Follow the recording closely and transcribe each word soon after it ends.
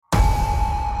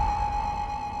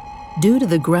Due to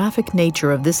the graphic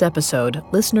nature of this episode,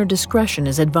 listener discretion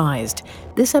is advised.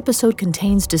 This episode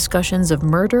contains discussions of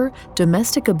murder,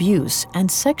 domestic abuse,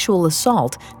 and sexual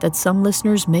assault that some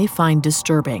listeners may find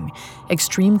disturbing.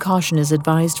 Extreme caution is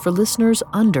advised for listeners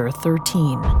under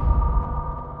 13.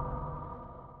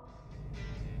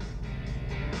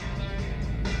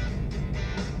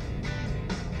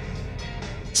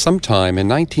 Sometime in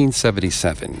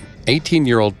 1977,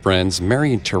 18-year-old friends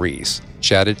Mary and Therese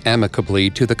chatted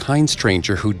amicably to the kind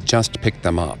stranger who'd just picked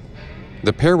them up.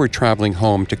 The pair were traveling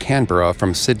home to Canberra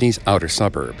from Sydney's outer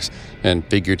suburbs and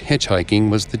figured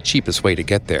hitchhiking was the cheapest way to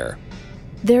get there.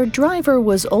 Their driver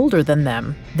was older than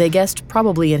them, they guessed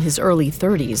probably in his early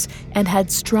 30s, and had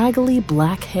straggly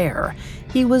black hair.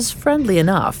 He was friendly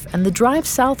enough, and the drive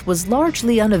south was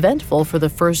largely uneventful for the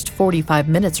first 45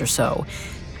 minutes or so.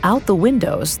 Out the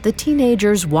windows, the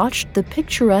teenagers watched the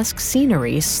picturesque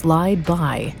scenery slide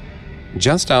by.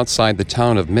 Just outside the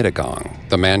town of Mittagong,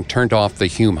 the man turned off the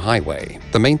Hume Highway,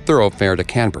 the main thoroughfare to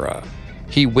Canberra.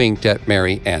 He winked at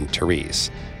Mary and Therese,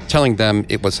 telling them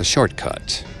it was a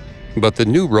shortcut. But the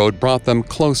new road brought them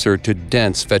closer to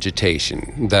dense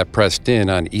vegetation that pressed in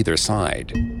on either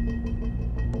side.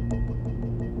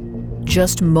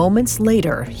 Just moments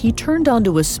later, he turned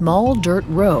onto a small dirt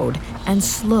road and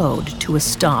slowed to a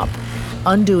stop.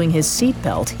 Undoing his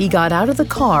seatbelt, he got out of the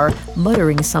car,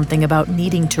 muttering something about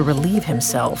needing to relieve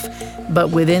himself. But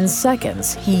within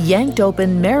seconds, he yanked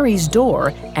open Mary's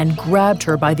door and grabbed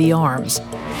her by the arms.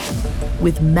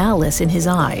 With malice in his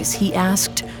eyes, he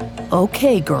asked,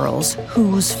 "Okay, girls,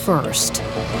 who's first?"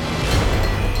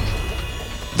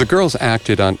 The girls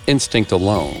acted on instinct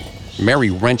alone. Mary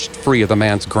wrenched free of the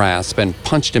man's grasp and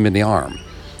punched him in the arm.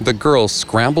 The girls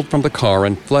scrambled from the car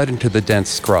and fled into the dense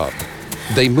scrub.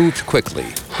 They moved quickly,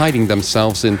 hiding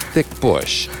themselves in thick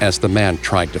bush as the man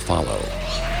tried to follow.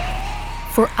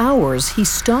 For hours, he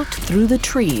stalked through the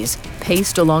trees,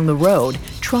 paced along the road,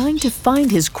 trying to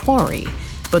find his quarry.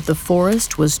 But the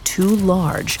forest was too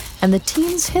large, and the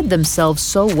teens hid themselves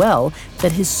so well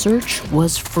that his search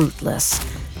was fruitless.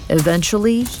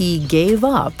 Eventually, he gave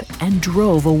up and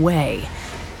drove away.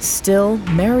 Still,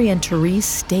 Mary and Therese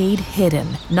stayed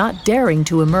hidden, not daring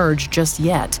to emerge just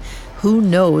yet. Who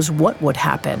knows what would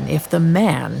happen if the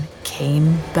man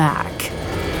came back?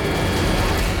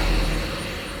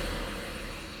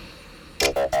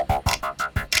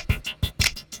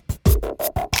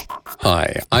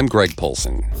 Hi, I'm Greg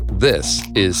Polson. This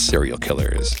is Serial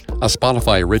Killers, a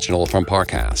Spotify original from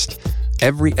Parcast.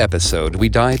 Every episode, we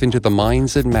dive into the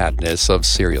minds and madness of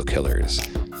serial killers.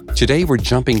 Today, we're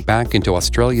jumping back into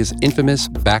Australia's infamous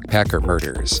backpacker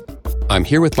murders. I'm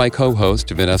here with my co-host,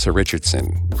 Vanessa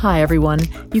Richardson. Hi, everyone.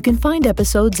 You can find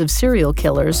episodes of Serial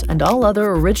Killers and all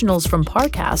other originals from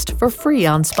Parcast for free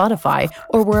on Spotify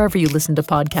or wherever you listen to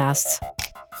podcasts.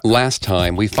 Last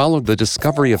time, we followed the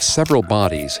discovery of several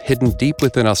bodies hidden deep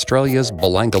within Australia's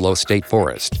Belangolo State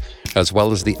Forest, as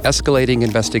well as the escalating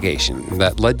investigation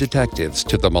that led detectives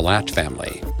to the Milat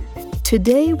family.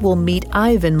 Today, we'll meet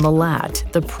Ivan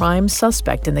Milat, the prime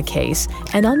suspect in the case,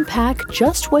 and unpack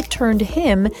just what turned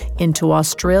him into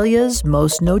Australia's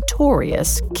most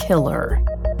notorious killer.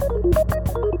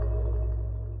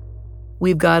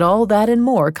 We've got all that and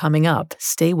more coming up.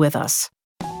 Stay with us.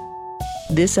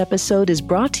 This episode is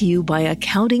brought to you by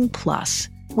Accounting Plus.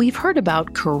 We've heard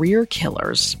about career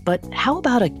killers, but how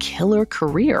about a killer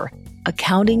career?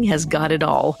 Accounting has got it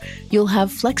all. You'll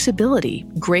have flexibility,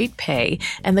 great pay,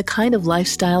 and the kind of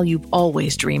lifestyle you've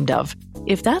always dreamed of.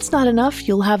 If that's not enough,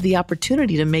 you'll have the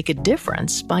opportunity to make a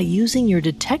difference by using your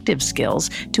detective skills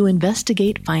to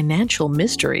investigate financial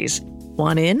mysteries.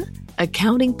 Want in?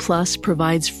 Accounting Plus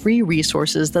provides free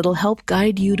resources that'll help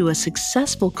guide you to a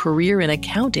successful career in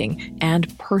accounting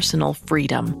and personal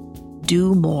freedom.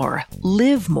 Do more.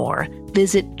 Live more.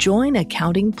 Visit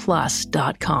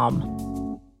joinaccountingplus.com.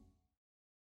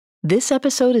 This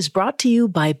episode is brought to you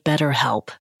by BetterHelp.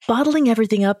 Bottling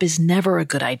everything up is never a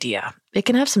good idea. It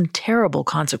can have some terrible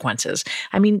consequences.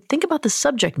 I mean, think about the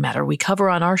subject matter we cover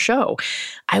on our show.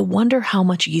 I wonder how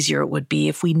much easier it would be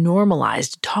if we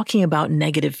normalized talking about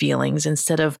negative feelings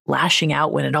instead of lashing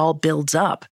out when it all builds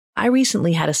up. I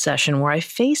recently had a session where I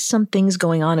faced some things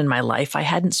going on in my life I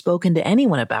hadn't spoken to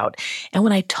anyone about, and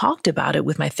when I talked about it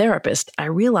with my therapist, I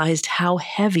realized how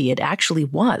heavy it actually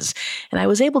was, and I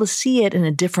was able to see it in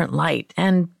a different light,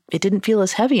 and it didn't feel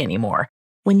as heavy anymore.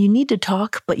 When you need to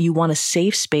talk, but you want a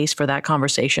safe space for that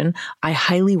conversation, I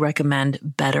highly recommend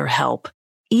BetterHelp.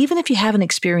 Even if you haven't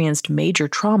experienced major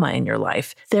trauma in your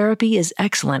life, therapy is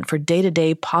excellent for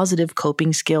day-to-day positive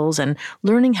coping skills and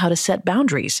learning how to set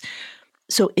boundaries.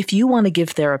 So if you want to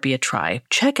give therapy a try,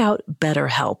 check out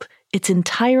BetterHelp. It's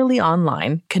entirely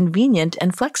online, convenient,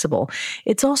 and flexible.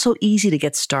 It's also easy to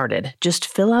get started. Just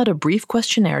fill out a brief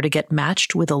questionnaire to get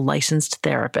matched with a licensed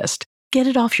therapist. Get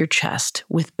it off your chest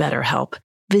with BetterHelp.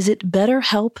 Visit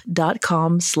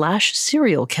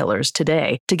betterhelp.com/serialkillers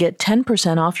today to get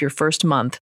 10% off your first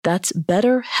month. That's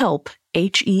BetterHelp,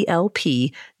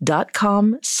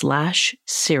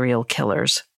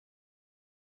 HELP.com/serialkillers.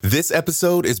 This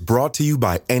episode is brought to you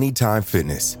by Anytime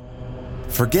Fitness.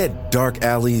 Forget dark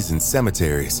alleys and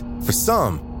cemeteries. For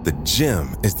some, the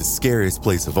gym is the scariest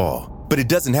place of all, but it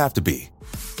doesn't have to be.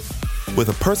 With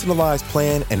a personalized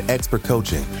plan and expert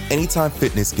coaching, Anytime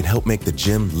Fitness can help make the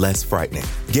gym less frightening.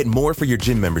 Get more for your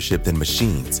gym membership than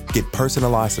machines. Get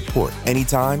personalized support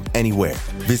anytime, anywhere.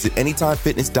 Visit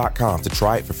AnytimeFitness.com to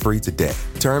try it for free today.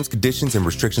 Terms, conditions, and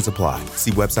restrictions apply.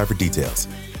 See website for details.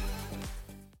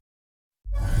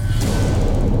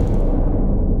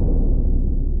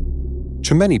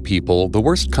 To many people, the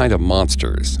worst kind of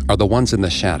monsters are the ones in the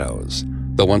shadows,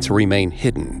 the ones who remain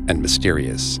hidden and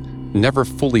mysterious, never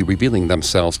fully revealing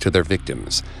themselves to their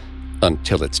victims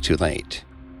until it's too late.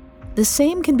 The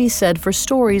same can be said for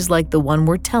stories like the one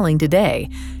we're telling today.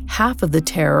 Half of the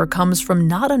terror comes from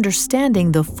not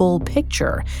understanding the full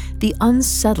picture, the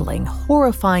unsettling,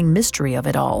 horrifying mystery of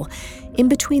it all. In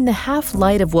between the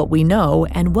half-light of what we know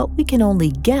and what we can only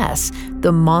guess,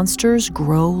 the monsters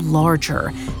grow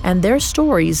larger, and their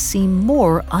stories seem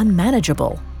more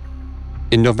unmanageable.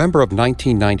 In November of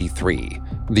 1993,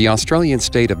 the Australian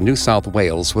state of New South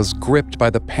Wales was gripped by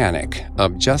the panic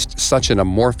of just such an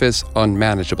amorphous,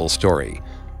 unmanageable story.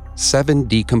 7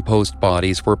 decomposed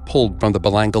bodies were pulled from the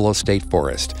Belanglo State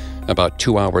Forest, about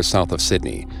 2 hours south of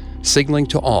Sydney, signaling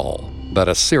to all that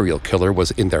a serial killer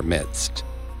was in their midst.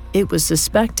 It was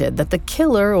suspected that the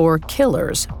killer or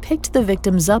killers picked the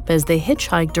victims up as they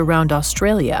hitchhiked around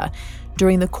Australia.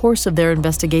 During the course of their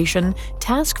investigation,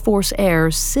 Task Force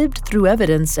Air sieved through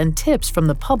evidence and tips from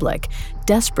the public,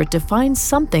 desperate to find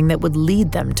something that would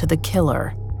lead them to the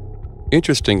killer.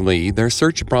 Interestingly, their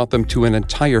search brought them to an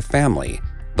entire family,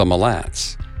 the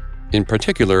Malats. In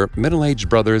particular, middle-aged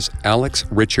brothers Alex,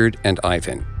 Richard, and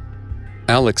Ivan.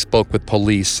 Alex spoke with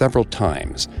police several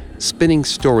times, spinning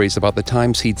stories about the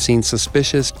times he'd seen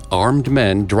suspicious, armed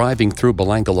men driving through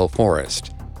Belanglo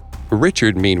Forest.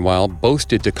 Richard, meanwhile,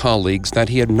 boasted to colleagues that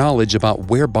he had knowledge about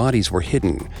where bodies were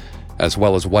hidden, as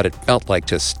well as what it felt like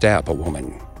to stab a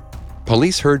woman.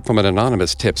 Police heard from an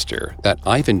anonymous tipster that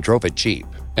Ivan drove a Jeep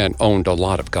and owned a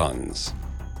lot of guns.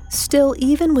 Still,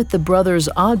 even with the brothers'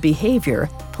 odd behavior,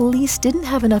 police didn't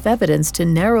have enough evidence to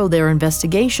narrow their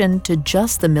investigation to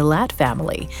just the Milat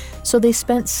family, so they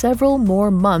spent several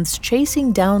more months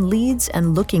chasing down leads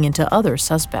and looking into other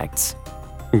suspects.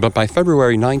 But by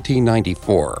February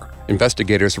 1994,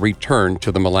 investigators returned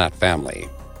to the Milat family.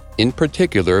 In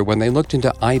particular, when they looked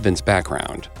into Ivan's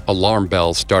background, alarm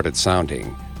bells started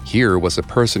sounding. Here was a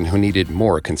person who needed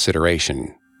more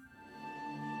consideration.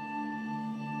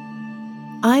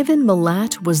 Ivan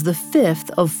Milat was the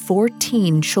 5th of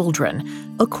 14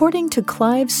 children, according to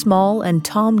Clive Small and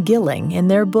Tom Gilling in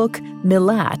their book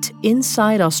Milat,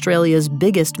 Inside Australia's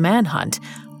Biggest Manhunt.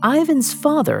 Ivan's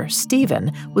father,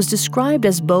 Stephen, was described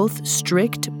as both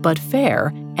strict but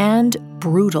fair and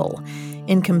brutal.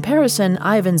 In comparison,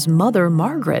 Ivan's mother,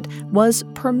 Margaret, was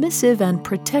permissive and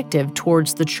protective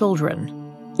towards the children.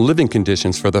 Living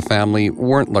conditions for the family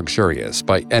weren't luxurious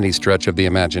by any stretch of the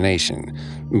imagination,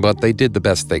 but they did the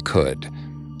best they could.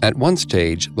 At one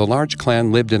stage, the large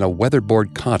clan lived in a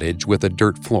weatherboard cottage with a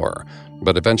dirt floor,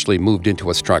 but eventually moved into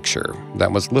a structure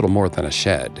that was little more than a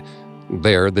shed.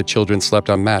 There, the children slept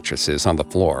on mattresses on the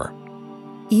floor.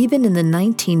 Even in the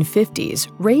 1950s,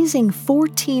 raising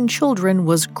 14 children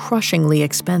was crushingly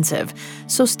expensive,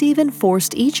 so Stephen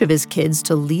forced each of his kids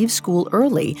to leave school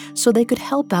early so they could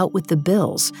help out with the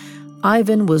bills.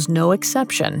 Ivan was no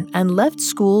exception and left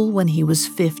school when he was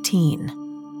 15.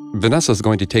 Vanessa's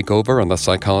going to take over on the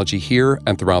psychology here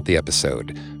and throughout the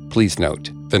episode. Please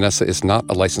note, Vanessa is not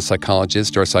a licensed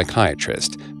psychologist or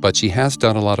psychiatrist, but she has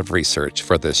done a lot of research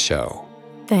for this show.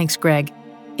 Thanks, Greg.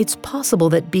 It's possible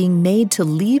that being made to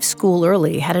leave school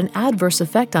early had an adverse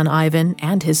effect on Ivan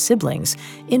and his siblings,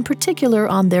 in particular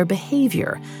on their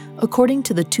behavior. According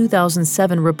to the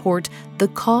 2007 report, The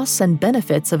Costs and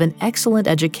Benefits of an Excellent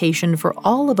Education for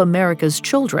All of America's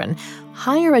Children,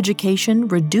 higher education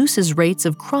reduces rates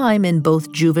of crime in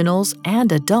both juveniles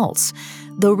and adults.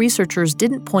 Though researchers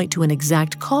didn't point to an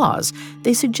exact cause,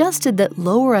 they suggested that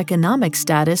lower economic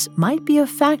status might be a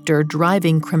factor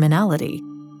driving criminality.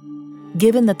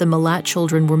 Given that the Milat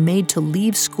children were made to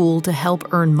leave school to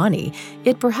help earn money,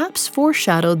 it perhaps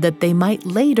foreshadowed that they might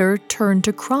later turn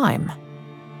to crime.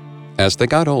 As they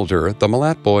got older, the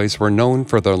Milat boys were known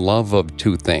for their love of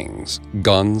two things: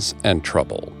 guns and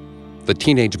trouble. The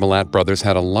teenage Milat brothers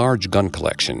had a large gun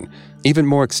collection, even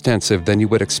more extensive than you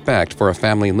would expect for a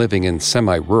family living in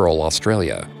semi-rural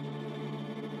Australia.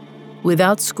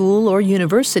 Without school or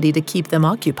university to keep them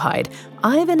occupied,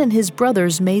 Ivan and his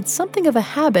brothers made something of a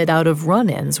habit out of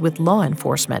run-ins with law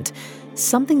enforcement,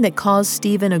 something that caused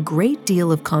Stephen a great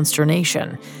deal of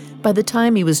consternation. By the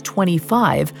time he was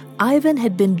 25, Ivan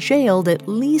had been jailed at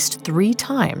least 3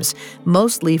 times,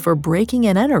 mostly for breaking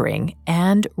and entering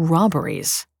and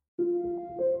robberies.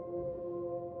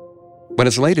 When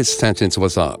his latest sentence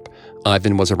was up,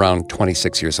 Ivan was around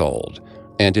 26 years old,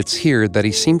 and it's here that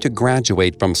he seemed to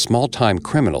graduate from small-time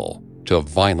criminal to a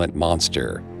violent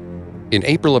monster. In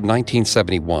April of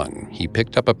 1971, he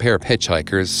picked up a pair of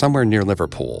hitchhikers somewhere near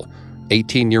Liverpool.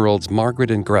 18-year-olds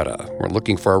Margaret and Greta were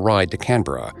looking for a ride to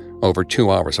Canberra, over 2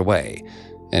 hours away,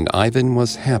 and Ivan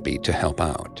was happy to help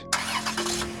out.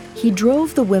 He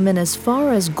drove the women as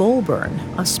far as Goulburn,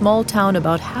 a small town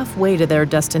about halfway to their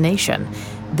destination.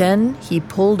 Then he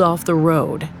pulled off the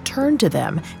road, turned to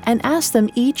them, and asked them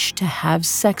each to have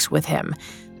sex with him.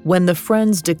 When the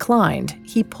friends declined,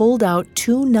 he pulled out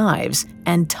 2 knives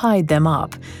and tied them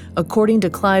up. According to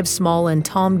Clive Small and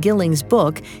Tom Gilling's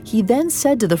book, he then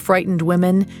said to the frightened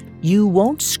women, "You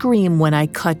won't scream when I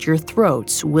cut your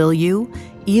throats, will you?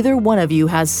 Either one of you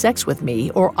has sex with me,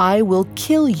 or I will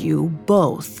kill you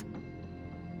both."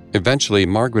 Eventually,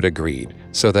 Margaret agreed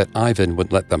so that Ivan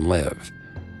would let them live.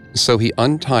 So he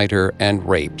untied her and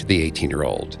raped the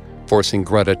 18-year-old, forcing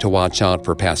Greta to watch out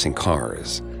for passing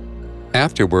cars.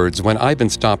 Afterwards, when Ivan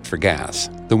stopped for gas,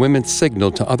 the women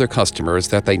signaled to other customers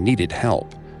that they needed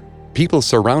help. People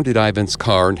surrounded Ivan's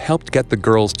car and helped get the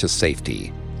girls to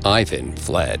safety. Ivan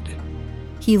fled.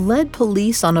 He led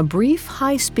police on a brief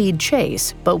high-speed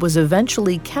chase, but was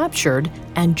eventually captured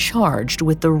and charged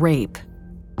with the rape.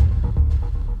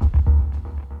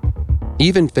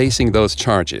 Even facing those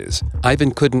charges, Ivan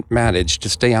couldn't manage to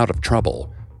stay out of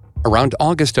trouble. Around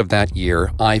August of that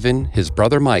year, Ivan, his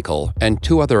brother Michael, and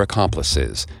 2 other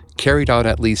accomplices carried out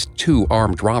at least 2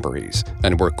 armed robberies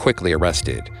and were quickly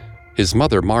arrested. His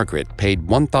mother, Margaret, paid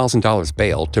 $1,000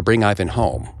 bail to bring Ivan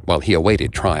home while he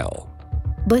awaited trial.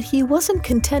 But he wasn't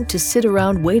content to sit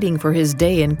around waiting for his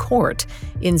day in court.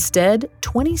 Instead,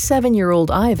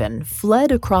 27-year-old Ivan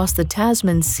fled across the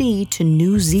Tasman Sea to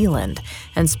New Zealand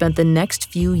and spent the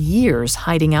next few years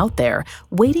hiding out there,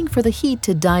 waiting for the heat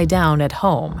to die down at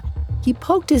home. He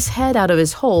poked his head out of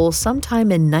his hole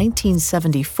sometime in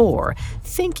 1974,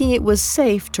 thinking it was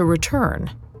safe to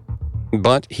return.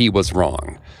 But he was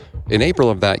wrong. In April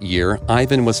of that year,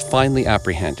 Ivan was finally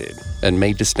apprehended and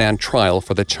made to stand trial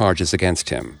for the charges against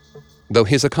him. Though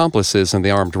his accomplices in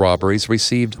the armed robberies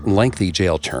received lengthy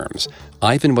jail terms,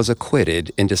 Ivan was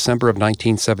acquitted in December of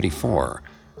 1974.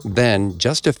 Then,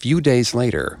 just a few days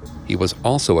later, he was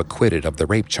also acquitted of the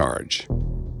rape charge.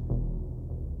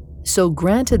 So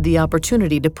granted the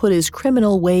opportunity to put his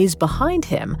criminal ways behind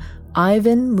him,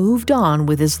 Ivan moved on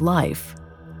with his life.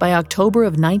 By October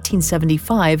of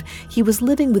 1975, he was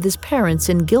living with his parents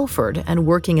in Guildford and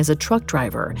working as a truck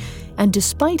driver. And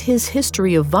despite his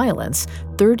history of violence,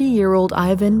 30-year-old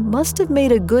Ivan must have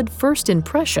made a good first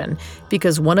impression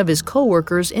because one of his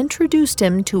coworkers introduced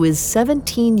him to his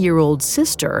 17-year-old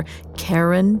sister,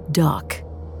 Karen Duck.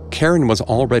 Karen was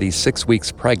already 6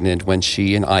 weeks pregnant when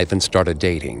she and Ivan started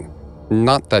dating.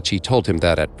 Not that she told him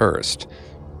that at first.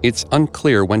 It's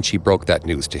unclear when she broke that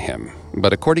news to him,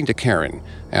 but according to Karen,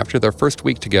 after their first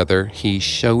week together, he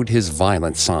showed his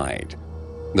violent side.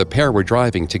 The pair were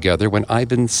driving together when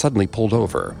Ivan suddenly pulled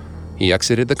over. He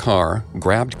exited the car,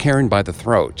 grabbed Karen by the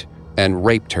throat, and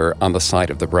raped her on the side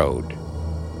of the road.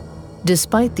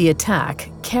 Despite the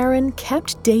attack, Karen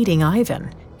kept dating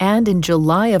Ivan, and in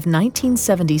July of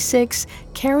 1976,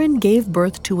 Karen gave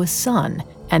birth to a son,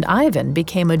 and Ivan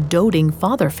became a doting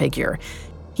father figure.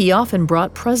 He often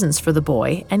brought presents for the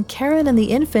boy, and Karen and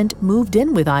the infant moved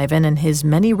in with Ivan and his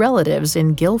many relatives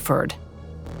in Guildford.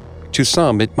 To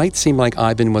some, it might seem like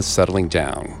Ivan was settling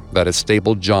down, that a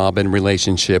stable job and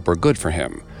relationship were good for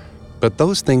him. But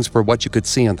those things were what you could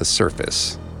see on the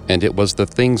surface, and it was the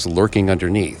things lurking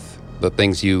underneath, the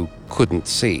things you couldn't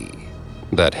see,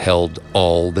 that held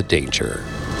all the danger.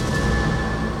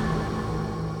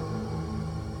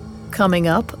 Coming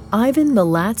up, Ivan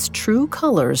Milat's true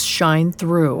colors shine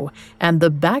through, and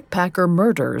the backpacker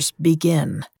murders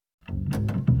begin.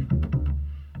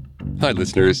 Hi,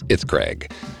 listeners, it's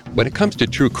Greg. When it comes to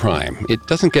true crime, it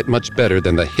doesn't get much better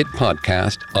than the hit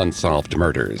podcast Unsolved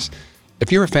Murders.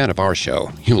 If you're a fan of our show,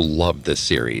 you'll love this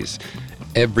series.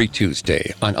 Every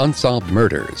Tuesday on Unsolved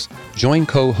Murders, join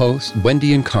co-hosts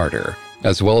Wendy and Carter,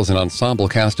 as well as an ensemble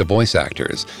cast of voice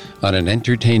actors, on an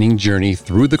entertaining journey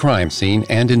through the crime scene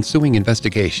and ensuing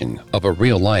investigation of a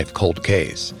real-life cold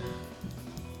case.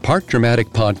 Part dramatic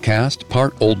podcast,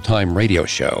 part old-time radio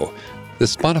show, the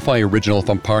Spotify original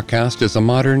from Parcast is a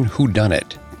modern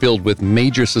whodunit, filled with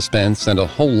major suspense and a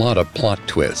whole lot of plot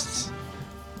twists.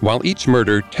 While each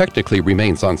murder technically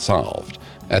remains unsolved,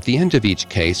 at the end of each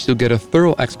case you'll get a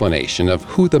thorough explanation of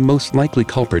who the most likely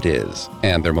culprit is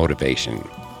and their motivation.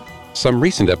 Some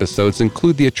recent episodes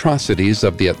include the atrocities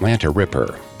of the Atlanta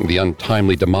Ripper, the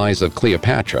untimely demise of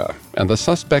Cleopatra, and the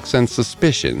suspects and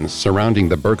suspicions surrounding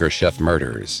the Burger Chef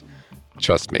murders.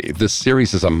 Trust me, this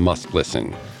series is a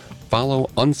must-listen. Follow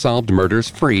Unsolved Murders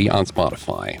free on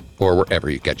Spotify or wherever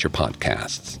you get your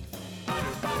podcasts.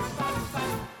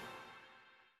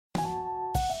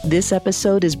 This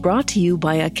episode is brought to you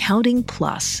by Accounting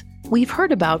Plus. We've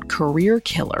heard about career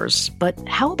killers, but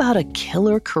how about a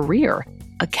killer career?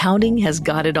 Accounting has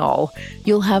got it all.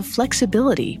 You'll have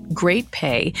flexibility, great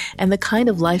pay, and the kind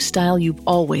of lifestyle you've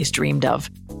always dreamed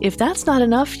of. If that's not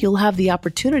enough, you'll have the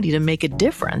opportunity to make a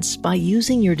difference by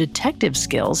using your detective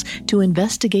skills to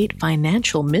investigate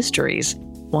financial mysteries.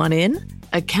 Want in?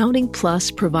 Accounting Plus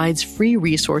provides free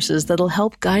resources that'll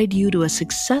help guide you to a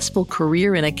successful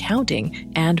career in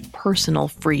accounting and personal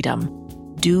freedom.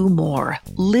 Do more.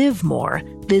 Live more.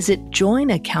 Visit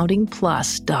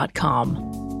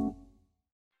joinaccountingplus.com.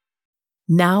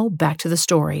 Now, back to the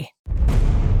story.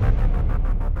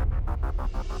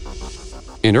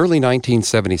 In early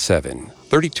 1977,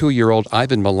 32-year-old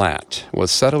Ivan Milat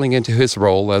was settling into his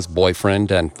role as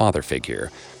boyfriend and father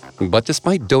figure. But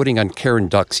despite doting on Karen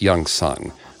Duck's young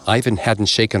son, Ivan hadn't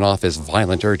shaken off his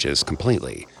violent urges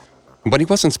completely. When he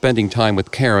wasn't spending time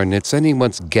with Karen, it's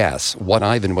anyone's guess what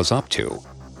Ivan was up to,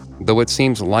 though it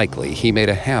seems likely he made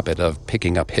a habit of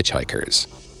picking up hitchhikers.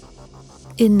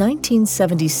 In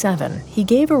 1977, he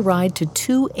gave a ride to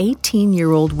two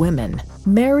 18-year-old women,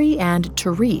 Mary and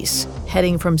Therese,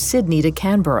 heading from Sydney to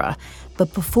Canberra.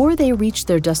 But before they reached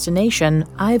their destination,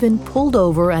 Ivan pulled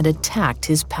over and attacked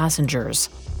his passengers.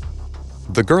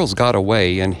 The girls got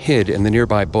away and hid in the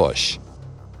nearby bush.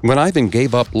 When Ivan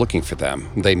gave up looking for them,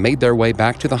 they made their way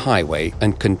back to the highway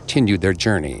and continued their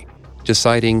journey,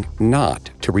 deciding not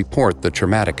to report the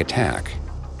traumatic attack.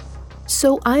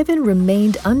 So Ivan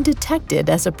remained undetected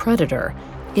as a predator.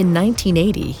 In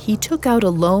 1980, he took out a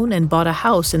loan and bought a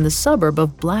house in the suburb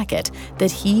of Blackett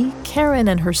that he, Karen,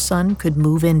 and her son could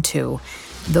move into.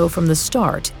 Though from the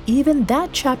start, even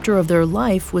that chapter of their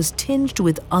life was tinged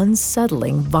with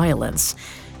unsettling violence.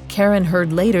 Karen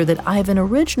heard later that Ivan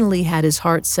originally had his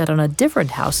heart set on a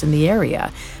different house in the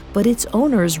area, but its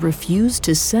owners refused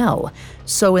to sell.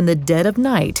 So in the dead of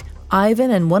night,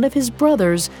 Ivan and one of his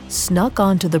brothers snuck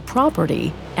onto the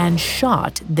property and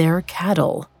shot their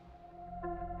cattle.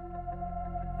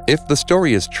 If the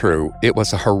story is true, it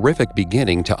was a horrific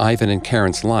beginning to Ivan and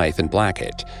Karen's life in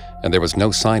Blackett, and there was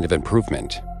no sign of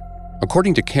improvement.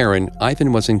 According to Karen,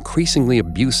 Ivan was increasingly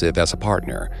abusive as a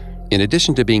partner. In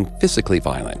addition to being physically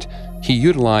violent, he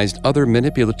utilized other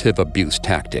manipulative abuse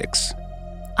tactics.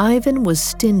 Ivan was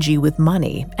stingy with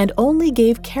money and only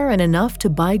gave Karen enough to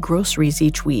buy groceries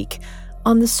each week.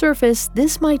 On the surface,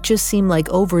 this might just seem like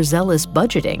overzealous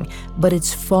budgeting, but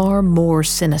it's far more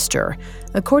sinister.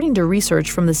 According to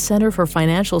research from the Center for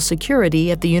Financial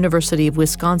Security at the University of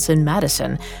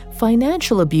Wisconsin-Madison,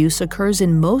 financial abuse occurs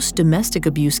in most domestic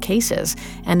abuse cases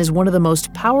and is one of the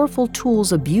most powerful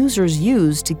tools abusers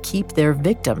use to keep their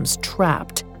victims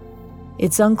trapped.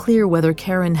 It's unclear whether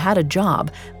Karen had a job,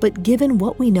 but given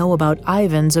what we know about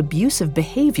Ivan's abusive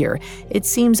behavior, it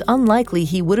seems unlikely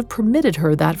he would have permitted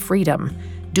her that freedom.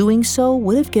 Doing so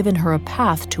would have given her a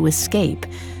path to escape.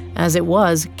 As it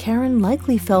was, Karen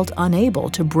likely felt unable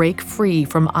to break free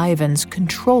from Ivan's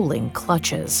controlling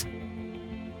clutches.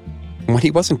 When he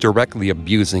wasn't directly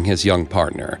abusing his young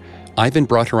partner, Ivan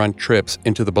brought her on trips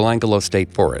into the Belangolo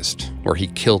State Forest, where he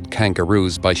killed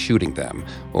kangaroos by shooting them,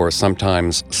 or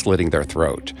sometimes slitting their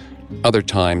throat. Other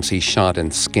times he shot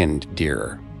and skinned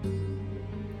deer.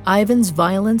 Ivan's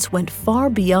violence went far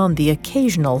beyond the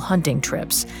occasional hunting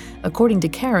trips. According to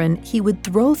Karen, he would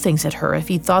throw things at her if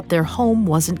he thought their home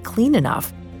wasn't clean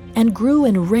enough, and grew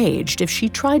enraged if she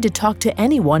tried to talk to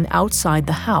anyone outside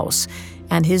the house.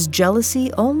 And his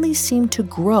jealousy only seemed to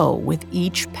grow with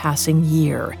each passing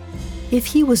year. If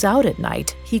he was out at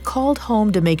night, he called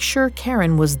home to make sure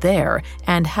Karen was there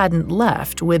and hadn't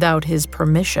left without his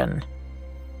permission.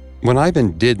 When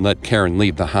Ivan did let Karen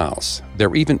leave the house, there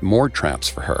were even more traps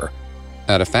for her.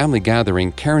 At a family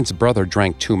gathering, Karen's brother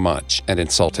drank too much and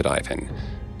insulted Ivan.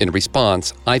 In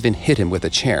response, Ivan hit him with a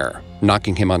chair,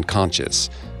 knocking him unconscious.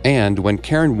 And when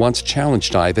Karen once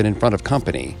challenged Ivan in front of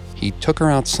company, he took her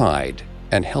outside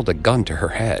and held a gun to her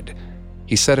head.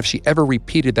 He said if she ever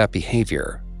repeated that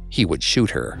behavior, he would shoot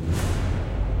her.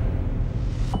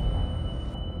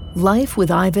 Life with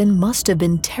Ivan must have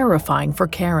been terrifying for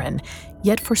Karen,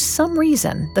 yet for some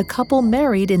reason, the couple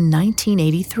married in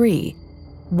 1983.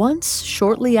 Once,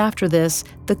 shortly after this,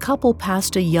 the couple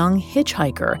passed a young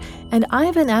hitchhiker, and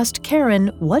Ivan asked Karen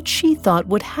what she thought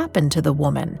would happen to the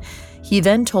woman. He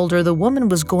then told her the woman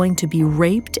was going to be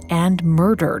raped and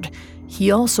murdered.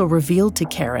 He also revealed to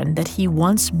Karen that he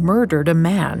once murdered a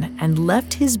man and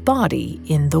left his body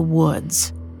in the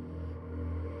woods.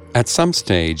 At some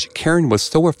stage, Karen was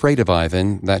so afraid of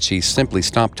Ivan that she simply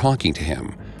stopped talking to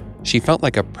him. She felt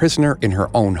like a prisoner in her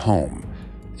own home.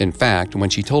 In fact, when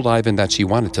she told Ivan that she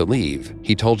wanted to leave,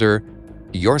 he told her,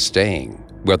 "You're staying,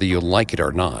 whether you like it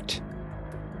or not."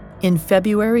 In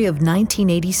February of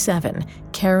 1987,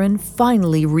 Karen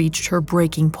finally reached her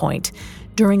breaking point.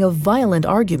 During a violent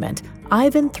argument,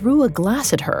 Ivan threw a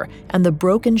glass at her, and the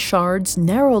broken shards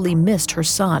narrowly missed her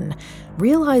son.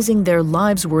 Realizing their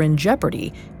lives were in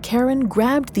jeopardy, Karen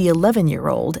grabbed the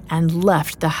 11-year-old and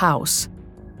left the house.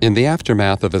 In the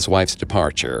aftermath of his wife's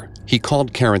departure, he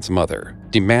called Karen's mother,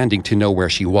 demanding to know where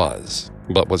she was,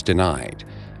 but was denied.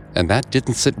 And that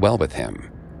didn't sit well with him.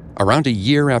 Around a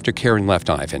year after Karen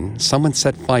left Ivan, someone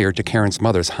set fire to Karen's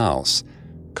mother's house.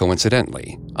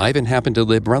 Coincidentally, Ivan happened to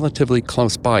live relatively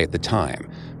close by at the time,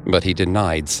 but he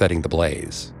denied setting the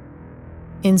blaze.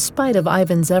 In spite of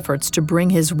Ivan's efforts to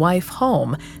bring his wife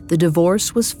home, the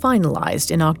divorce was finalized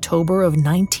in October of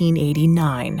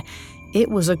 1989. It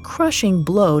was a crushing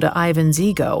blow to Ivan's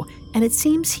ego, and it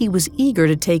seems he was eager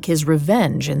to take his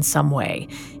revenge in some way.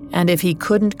 And if he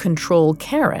couldn't control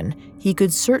Karen, he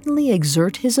could certainly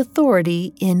exert his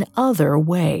authority in other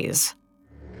ways.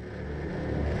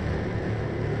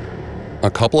 A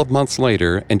couple of months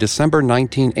later, in December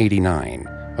 1989,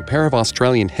 a pair of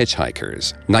Australian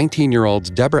hitchhikers,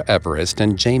 19-year-olds Deborah Everest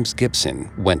and James Gibson,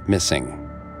 went missing.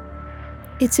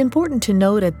 It's important to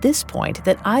note at this point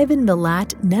that Ivan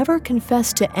Milat never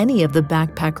confessed to any of the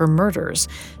backpacker murders,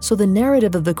 so the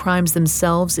narrative of the crimes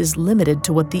themselves is limited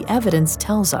to what the evidence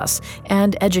tells us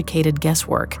and educated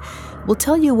guesswork. We'll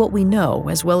tell you what we know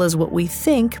as well as what we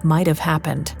think might have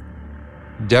happened.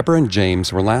 Deborah and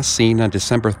James were last seen on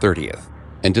December 30th,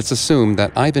 and it's assumed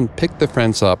that Ivan picked the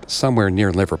friends up somewhere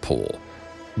near Liverpool.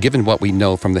 Given what we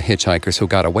know from the hitchhikers who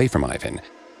got away from Ivan,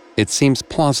 it seems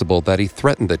plausible that he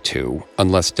threatened the two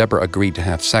unless Deborah agreed to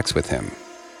have sex with him.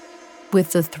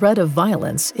 With the threat of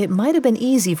violence, it might have been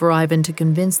easy for Ivan to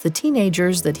convince the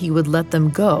teenagers that he would let them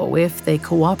go if they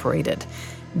cooperated.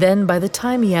 Then, by the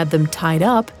time he had them tied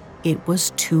up, it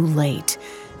was too late.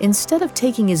 Instead of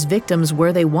taking his victims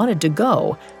where they wanted to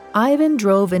go, Ivan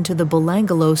drove into the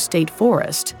Belangolo State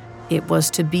Forest. It was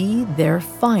to be their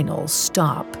final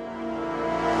stop.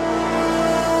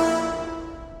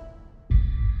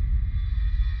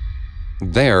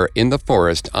 There, in the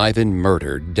forest, Ivan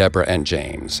murdered Deborah and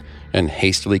James and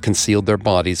hastily concealed their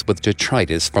bodies with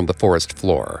detritus from the forest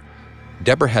floor.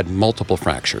 Deborah had multiple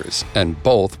fractures, and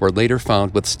both were later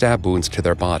found with stab wounds to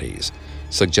their bodies,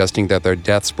 suggesting that their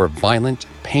deaths were violent,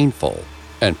 painful,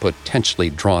 and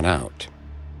potentially drawn out.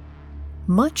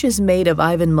 Much is made of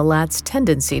Ivan Milat's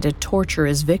tendency to torture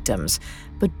his victims,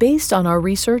 but based on our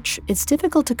research, it's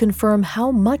difficult to confirm how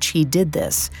much he did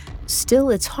this. Still,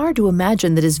 it's hard to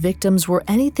imagine that his victims were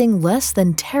anything less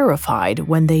than terrified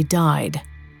when they died.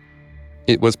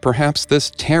 It was perhaps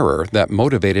this terror that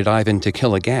motivated Ivan to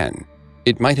kill again.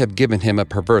 It might have given him a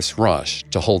perverse rush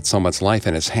to hold someone's life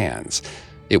in his hands.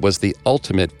 It was the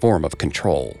ultimate form of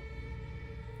control.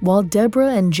 While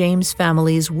Deborah and James'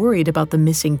 families worried about the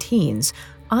missing teens,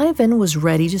 Ivan was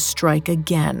ready to strike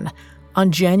again.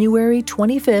 On January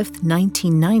 25,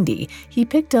 1990, he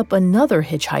picked up another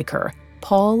hitchhiker,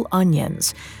 Paul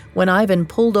Onions. When Ivan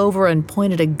pulled over and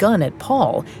pointed a gun at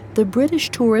Paul, the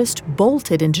British tourist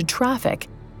bolted into traffic.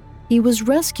 He was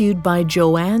rescued by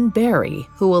Joanne Barry,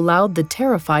 who allowed the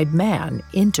terrified man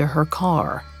into her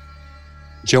car.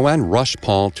 Joanne rushed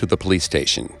Paul to the police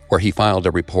station, where he filed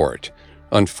a report.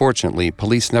 Unfortunately,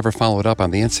 police never followed up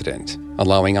on the incident,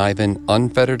 allowing Ivan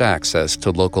unfettered access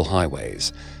to local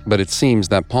highways. But it seems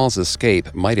that Paul's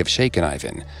escape might have shaken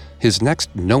Ivan. His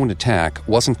next known attack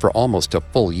wasn't for almost a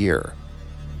full year.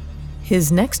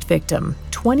 His next victim,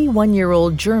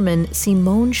 21-year-old German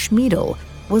Simone Schmiedel,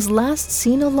 was last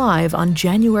seen alive on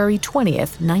January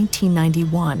 20th,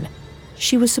 1991.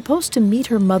 She was supposed to meet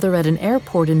her mother at an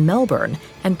airport in Melbourne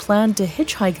and planned to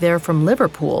hitchhike there from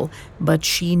Liverpool, but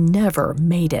she never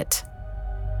made it.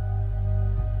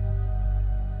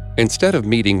 Instead of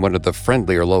meeting one of the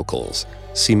friendlier locals,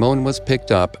 Simone was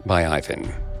picked up by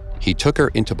Ivan. He took her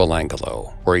into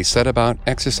Belangolo, where he set about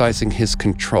exercising his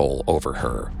control over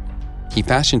her. He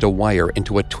fashioned a wire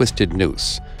into a twisted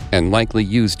noose and likely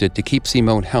used it to keep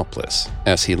Simone helpless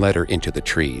as he led her into the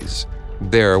trees.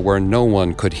 There, where no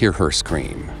one could hear her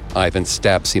scream, Ivan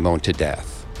stabbed Simone to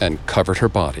death and covered her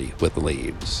body with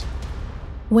leaves.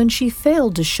 When she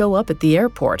failed to show up at the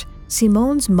airport,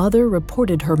 Simone's mother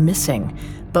reported her missing,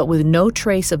 but with no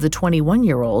trace of the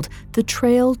 21-year-old, the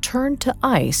trail turned to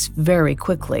ice very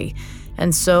quickly.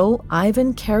 And so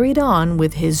Ivan carried on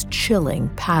with his chilling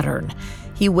pattern.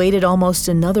 He waited almost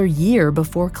another year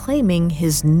before claiming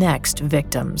his next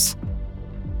victims.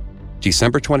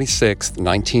 December 26,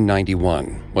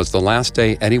 1991, was the last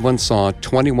day anyone saw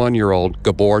 21-year-old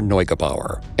Gabor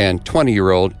Neugebauer and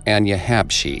 20-year-old Anya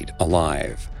Habschied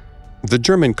alive. The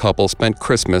German couple spent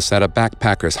Christmas at a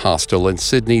backpackers hostel in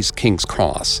Sydney's King's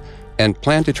Cross and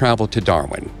planned to travel to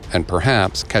Darwin and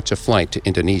perhaps catch a flight to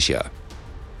Indonesia.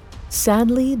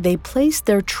 Sadly, they placed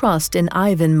their trust in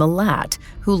Ivan Milat,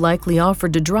 who likely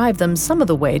offered to drive them some of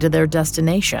the way to their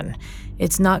destination.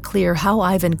 It's not clear how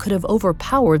Ivan could have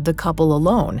overpowered the couple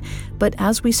alone, but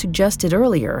as we suggested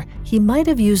earlier, he might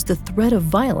have used the threat of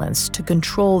violence to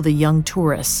control the young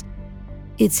tourists.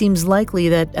 It seems likely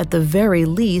that, at the very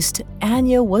least,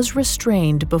 Anya was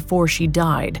restrained before she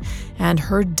died, and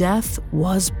her death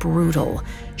was brutal.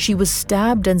 She was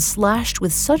stabbed and slashed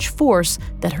with such force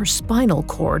that her spinal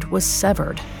cord was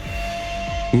severed.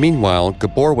 Meanwhile,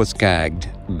 Gabor was gagged,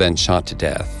 then shot to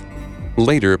death.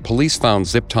 Later, police found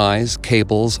zip ties,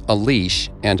 cables, a leash,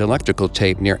 and electrical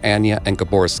tape near Anya and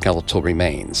Gabor's skeletal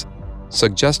remains,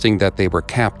 suggesting that they were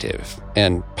captive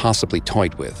and possibly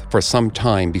toyed with for some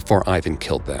time before Ivan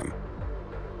killed them.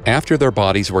 After their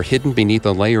bodies were hidden beneath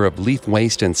a layer of leaf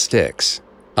waste and sticks,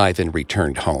 Ivan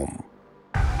returned home.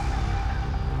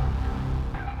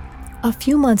 A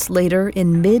few months later,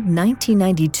 in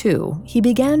mid-1992, he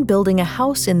began building a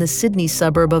house in the Sydney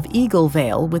suburb of Eagle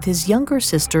Vale with his younger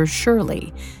sister,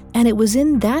 Shirley. And it was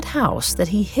in that house that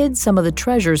he hid some of the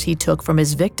treasures he took from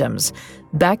his victims: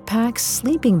 backpacks,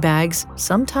 sleeping bags,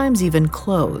 sometimes even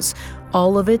clothes,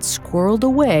 all of it squirreled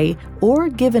away or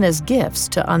given as gifts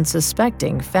to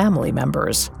unsuspecting family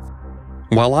members.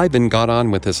 While Ivan got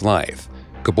on with his life,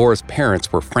 Gabor's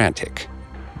parents were frantic.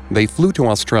 They flew to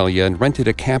Australia and rented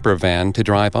a camper van to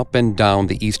drive up and down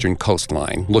the eastern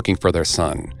coastline looking for their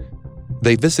son.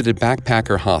 They visited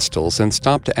backpacker hostels and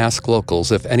stopped to ask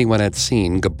locals if anyone had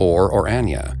seen Gabor or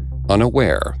Anya,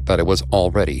 unaware that it was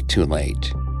already too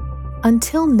late.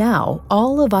 Until now,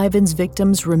 all of Ivan's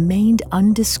victims remained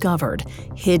undiscovered,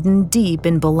 hidden deep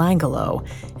in Belangolo,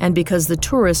 and because the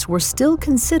tourists were still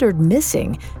considered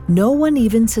missing, no one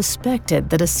even suspected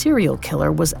that a serial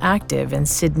killer was active in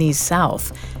Sydney's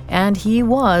south. And he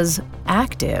was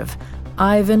active.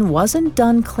 Ivan wasn't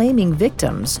done claiming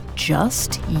victims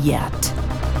just yet.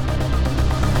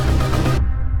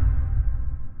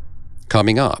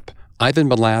 Coming up, Ivan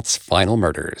Milat's final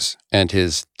murders and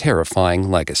his terrifying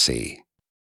legacy.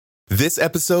 This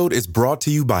episode is brought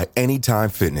to you by Anytime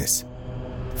Fitness.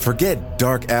 Forget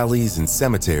dark alleys and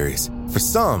cemeteries. For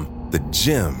some, the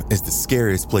gym is the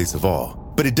scariest place of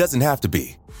all, but it doesn't have to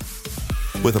be.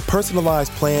 With a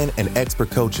personalized plan and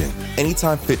expert coaching,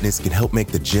 Anytime Fitness can help make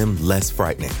the gym less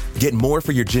frightening. Get more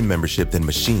for your gym membership than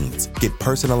machines. Get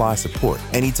personalized support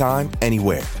anytime,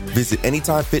 anywhere. Visit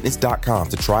AnytimeFitness.com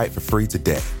to try it for free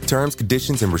today. Terms,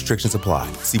 conditions, and restrictions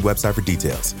apply. See website for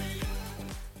details.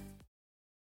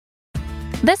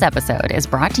 This episode is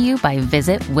brought to you by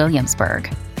Visit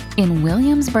Williamsburg. In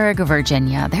Williamsburg,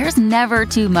 Virginia, there's never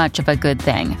too much of a good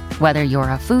thing. Whether you're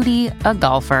a foodie, a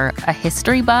golfer, a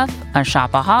history buff, a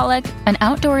shopaholic, an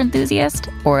outdoor enthusiast,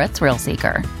 or a thrill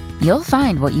seeker, you'll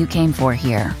find what you came for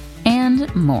here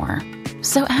and more.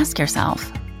 So ask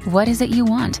yourself, what is it you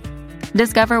want?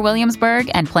 Discover Williamsburg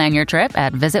and plan your trip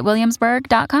at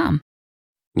visitwilliamsburg.com.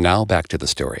 Now back to the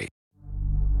story.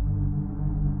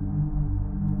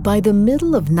 By the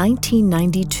middle of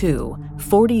 1992,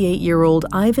 48-year-old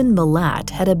Ivan Milat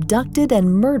had abducted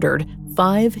and murdered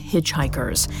 5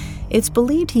 hitchhikers. It's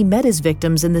believed he met his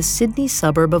victims in the Sydney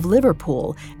suburb of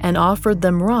Liverpool and offered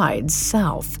them rides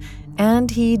south. And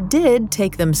he did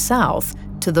take them south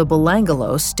to the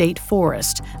Belangolo State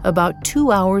Forest, about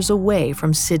 2 hours away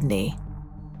from Sydney.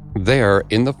 There,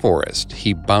 in the forest,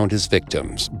 he bound his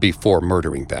victims before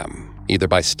murdering them, either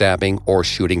by stabbing or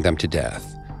shooting them to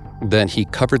death. Then he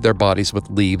covered their bodies with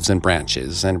leaves and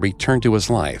branches and returned to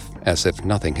his life as if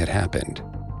nothing had happened.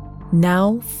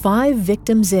 Now, 5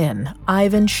 victims in,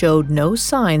 Ivan showed no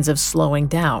signs of slowing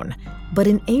down. But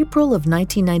in April of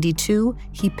 1992,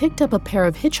 he picked up a pair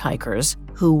of hitchhikers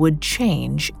who would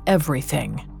change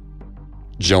everything.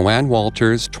 Joanne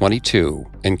Walters, 22,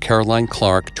 and Caroline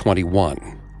Clark,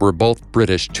 21, were both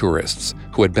British tourists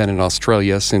who had been in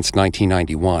Australia since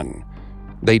 1991.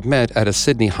 They'd met at a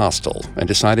Sydney hostel and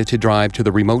decided to drive to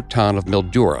the remote town of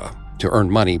Mildura to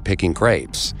earn money picking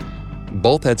grapes.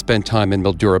 Both had spent time in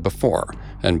Mildura before,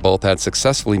 and both had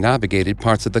successfully navigated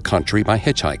parts of the country by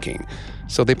hitchhiking,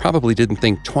 so they probably didn't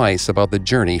think twice about the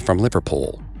journey from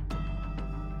Liverpool.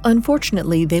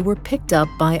 Unfortunately, they were picked up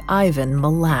by Ivan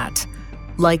Milat.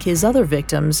 Like his other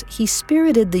victims, he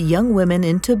spirited the young women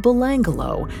into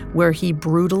Belanglo, where he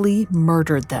brutally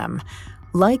murdered them.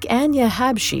 Like Anya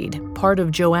Habshid, part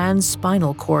of Joanne's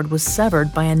spinal cord was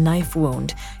severed by a knife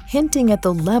wound, hinting at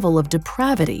the level of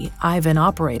depravity Ivan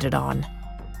operated on.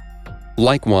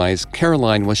 Likewise,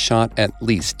 Caroline was shot at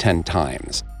least 10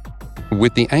 times,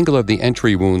 with the angle of the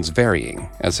entry wounds varying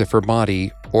as if her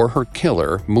body or her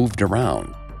killer moved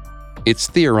around. It's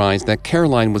theorized that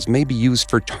Caroline was maybe used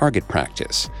for target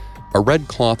practice. A red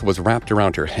cloth was wrapped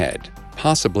around her head,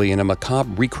 possibly in a macabre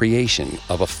recreation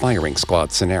of a firing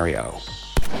squad scenario.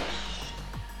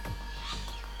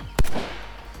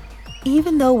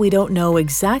 Even though we don't know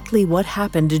exactly what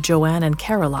happened to Joanne and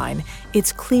Caroline,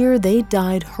 it's clear they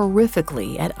died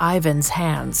horrifically at Ivan's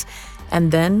hands.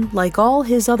 And then, like all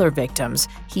his other victims,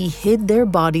 he hid their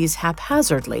bodies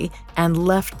haphazardly and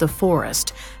left the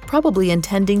forest, probably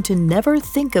intending to never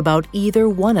think about either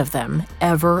one of them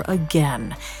ever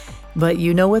again. But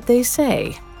you know what they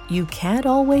say, you can't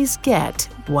always get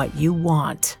what you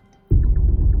want.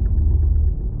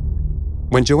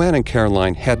 When Joanne and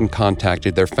Caroline hadn't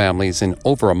contacted their families in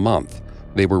over a month,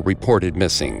 they were reported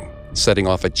missing, setting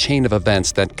off a chain of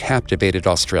events that captivated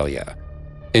Australia.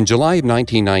 In July of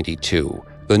 1992,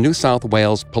 the New South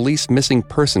Wales Police Missing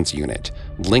Persons Unit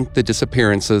linked the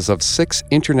disappearances of 6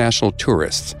 international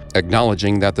tourists,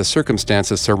 acknowledging that the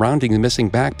circumstances surrounding the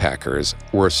missing backpackers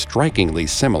were strikingly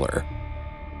similar.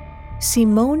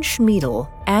 Simone Schmidl,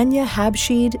 Anya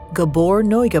Habshid, Gabor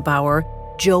Neugebauer,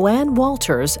 Joanne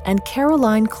Walters, and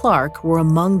Caroline Clark were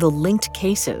among the linked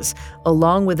cases,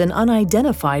 along with an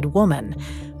unidentified woman.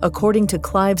 According to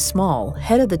Clive Small,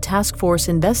 head of the task force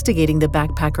investigating the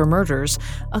backpacker murders,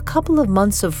 a couple of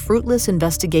months of fruitless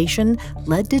investigation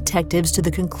led detectives to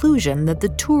the conclusion that the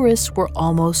tourists were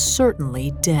almost certainly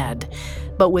dead.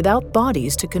 But without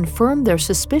bodies to confirm their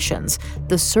suspicions,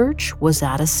 the search was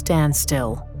at a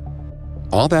standstill.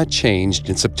 All that changed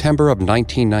in September of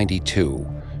 1992,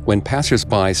 when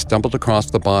passers-by stumbled across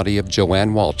the body of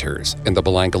Joanne Walters in the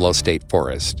Belanglo State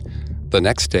Forest. The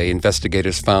next day,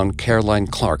 investigators found Caroline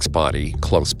Clark's body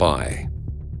close by.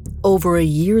 Over a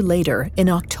year later, in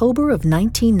October of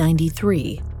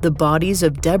 1993, the bodies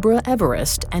of Deborah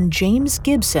Everest and James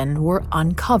Gibson were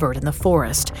uncovered in the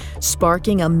forest,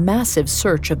 sparking a massive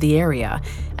search of the area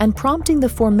and prompting the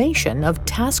formation of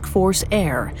Task Force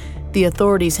Air. The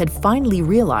authorities had finally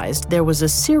realized there was a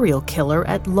serial killer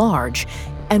at large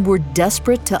and were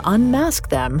desperate to unmask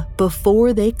them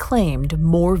before they claimed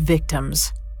more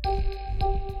victims.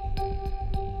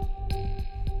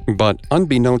 But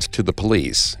unbeknownst to the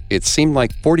police, it seemed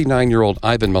like 49-year-old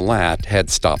Ivan Milat had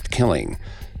stopped killing.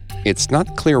 It's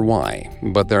not clear why,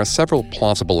 but there are several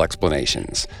plausible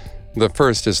explanations. The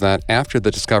first is that after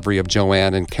the discovery of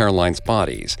Joanne and Caroline's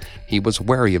bodies, he was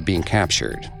wary of being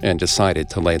captured and decided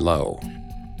to lay low.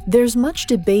 There's much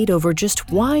debate over just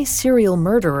why serial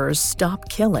murderers stop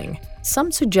killing.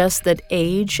 Some suggest that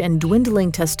age and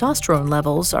dwindling testosterone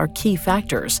levels are key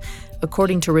factors.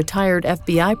 According to retired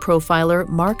FBI profiler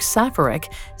Mark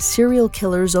Safaric, serial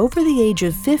killers over the age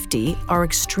of 50 are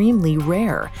extremely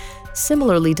rare.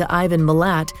 Similarly to Ivan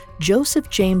Milat, Joseph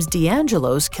James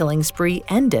DeAngelo's killing spree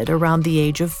ended around the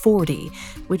age of 40,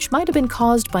 which might have been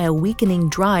caused by a weakening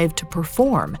drive to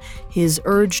perform. His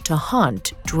urge to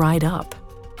hunt dried up.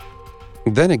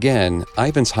 Then again,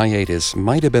 Ivan's hiatus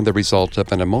might have been the result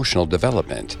of an emotional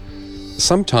development.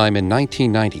 Sometime in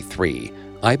 1993,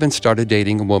 Ivan started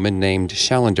dating a woman named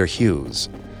Shallender Hughes.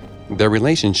 Their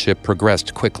relationship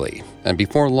progressed quickly, and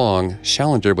before long,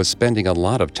 Shallender was spending a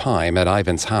lot of time at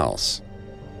Ivan's house.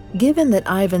 Given that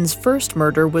Ivan's first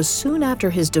murder was soon after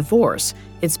his divorce,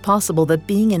 it's possible that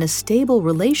being in a stable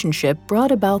relationship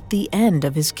brought about the end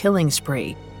of his killing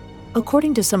spree.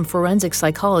 According to some forensic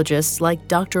psychologists like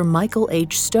Dr. Michael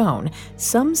H. Stone,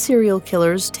 some serial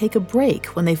killers take a break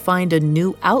when they find a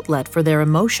new outlet for their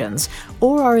emotions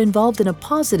or are involved in a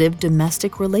positive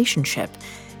domestic relationship.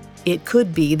 It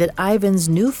could be that Ivan's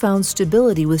newfound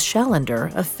stability with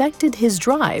Shalender affected his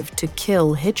drive to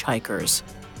kill hitchhikers.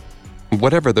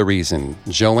 Whatever the reason,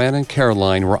 Joanne and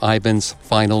Caroline were Ivan's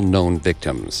final known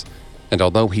victims. And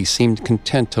although he seemed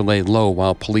content to lay low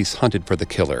while police hunted for the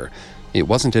killer, it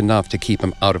wasn't enough to keep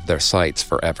him out of their sights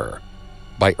forever.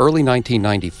 By early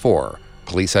 1994,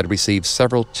 police had received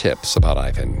several tips about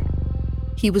Ivan.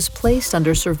 He was placed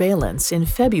under surveillance in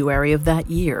February of that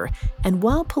year, and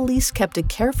while police kept a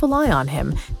careful eye on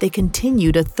him, they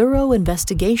continued a thorough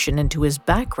investigation into his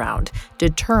background,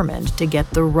 determined to get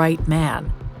the right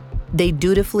man. They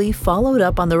dutifully followed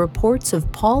up on the reports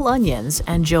of Paul Onions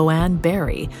and Joanne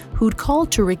Barry, who'd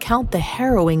called to recount the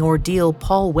harrowing ordeal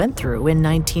Paul went through in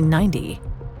 1990.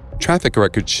 Traffic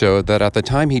records showed that at the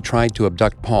time he tried to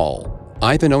abduct Paul,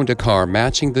 Ivan owned a car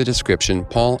matching the description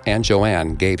Paul and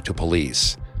Joanne gave to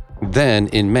police. Then,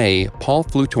 in May, Paul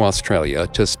flew to Australia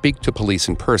to speak to police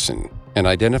in person and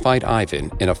identified Ivan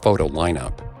in a photo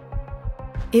lineup.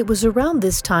 It was around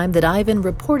this time that Ivan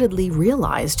reportedly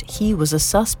realized he was a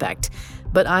suspect,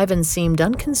 but Ivan seemed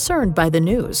unconcerned by the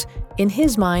news. In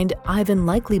his mind, Ivan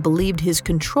likely believed his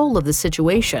control of the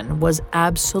situation was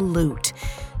absolute.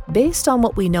 Based on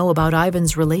what we know about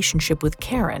Ivan's relationship with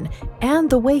Karen and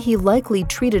the way he likely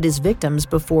treated his victims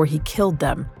before he killed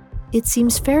them, it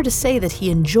seems fair to say that he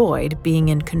enjoyed being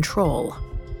in control.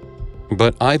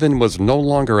 But Ivan was no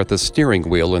longer at the steering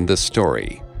wheel in this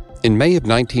story. In May of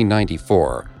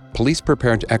 1994, police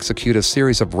prepared to execute a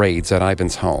series of raids at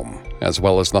Ivan's home, as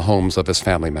well as the homes of his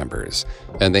family members,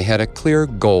 and they had a clear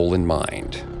goal in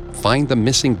mind: find the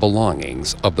missing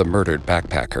belongings of the murdered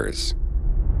backpackers.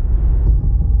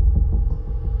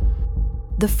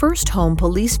 The first home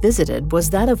police visited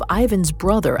was that of Ivan's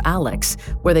brother, Alex,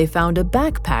 where they found a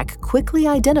backpack quickly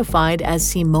identified as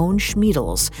Simone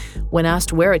Schmiedel's. When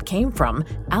asked where it came from,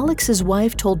 Alex's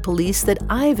wife told police that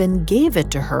Ivan gave it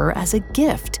to her as a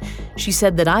gift. She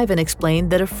said that Ivan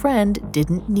explained that a friend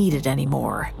didn't need it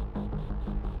anymore.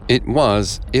 It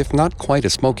was, if not quite a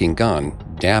smoking gun,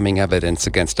 damning evidence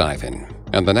against Ivan,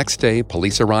 and the next day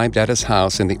police arrived at his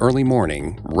house in the early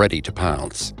morning, ready to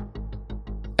pounce.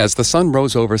 As the sun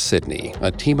rose over Sydney, a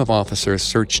team of officers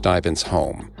searched Ivan's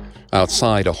home.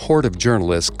 Outside, a horde of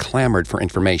journalists clamored for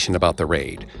information about the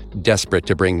raid, desperate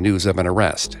to bring news of an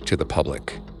arrest to the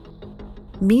public.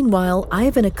 Meanwhile,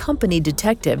 Ivan accompanied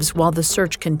detectives while the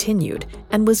search continued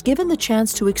and was given the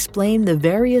chance to explain the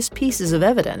various pieces of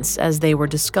evidence as they were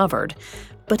discovered.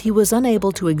 But he was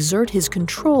unable to exert his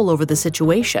control over the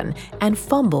situation and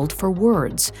fumbled for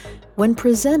words. When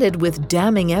presented with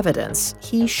damning evidence,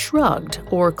 he shrugged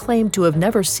or claimed to have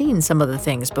never seen some of the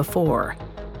things before.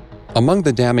 Among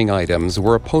the damning items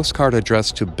were a postcard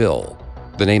addressed to Bill,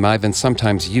 the name Ivan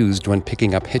sometimes used when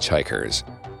picking up hitchhikers,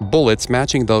 bullets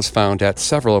matching those found at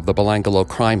several of the Belangolo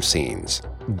crime scenes,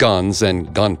 guns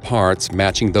and gun parts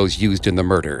matching those used in the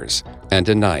murders, and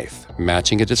a knife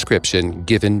matching a description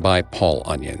given by Paul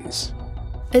Onions.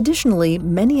 Additionally,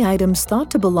 many items thought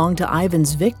to belong to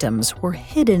Ivan's victims were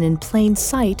hidden in plain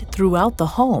sight throughout the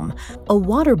home. A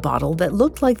water bottle that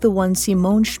looked like the one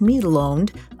Simone Schmiedel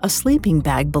owned, a sleeping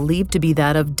bag believed to be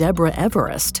that of Deborah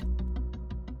Everest.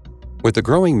 With the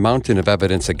growing mountain of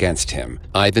evidence against him,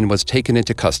 Ivan was taken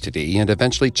into custody and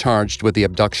eventually charged with the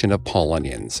abduction of Paul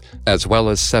Onions, as well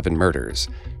as 7 murders.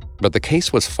 But the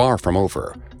case was far from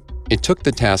over. It took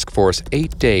the task force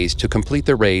 8 days to complete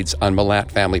the raids on Milat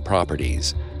family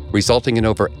properties, resulting in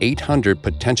over 800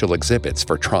 potential exhibits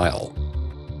for trial.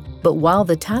 But while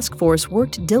the task force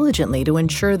worked diligently to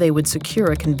ensure they would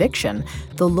secure a conviction,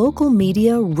 the local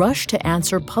media rushed to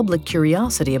answer public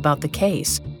curiosity about the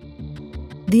case.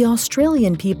 The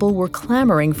Australian people were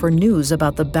clamoring for news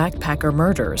about the backpacker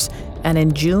murders, and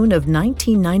in June of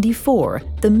 1994,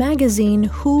 the magazine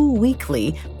Who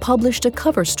Weekly published a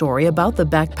cover story about the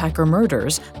backpacker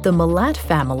murders, the Milat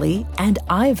family, and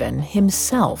Ivan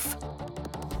himself.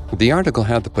 The article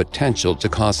had the potential to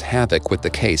cause havoc with the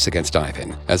case against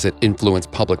Ivan, as it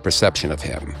influenced public perception of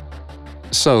him.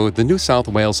 So, the New South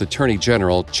Wales Attorney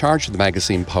General charged the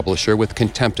magazine publisher with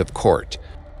contempt of court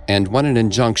and won an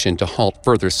injunction to halt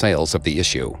further sales of the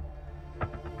issue.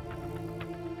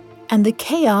 And the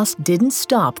chaos didn't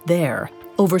stop there.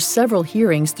 Over several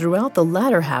hearings throughout the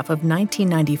latter half of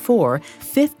 1994,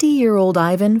 50-year-old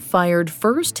Ivan fired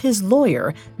first his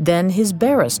lawyer, then his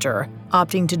barrister,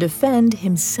 opting to defend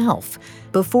himself,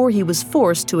 before he was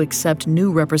forced to accept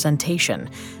new representation.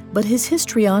 But his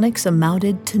histrionics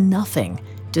amounted to nothing.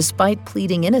 Despite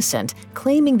pleading innocent,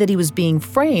 claiming that he was being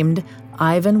framed,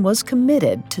 Ivan was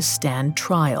committed to stand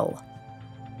trial.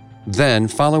 Then,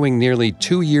 following nearly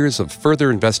 2 years of further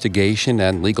investigation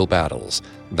and legal battles,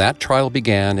 that trial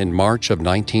began in March of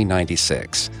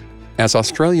 1996. As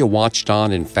Australia watched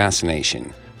on in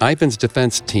fascination, Ivan's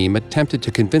defense team attempted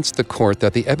to convince the court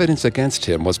that the evidence against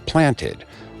him was planted,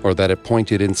 or that it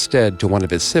pointed instead to one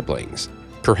of his siblings,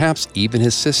 perhaps even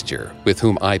his sister, with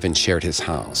whom Ivan shared his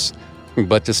house.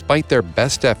 But despite their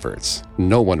best efforts,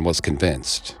 no one was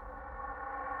convinced.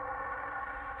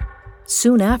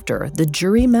 Soon after, the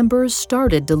jury members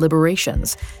started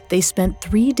deliberations. They spent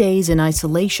 3 days in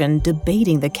isolation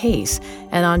debating the case,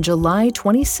 and on July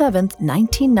 27,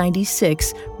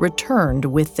 1996, returned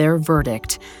with their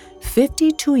verdict.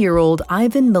 52-year-old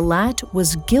Ivan Milat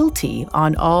was guilty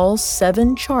on all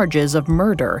 7 charges of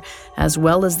murder, as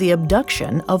well as the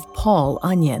abduction of Paul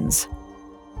Onions.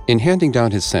 In handing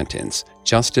down his sentence,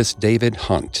 Justice David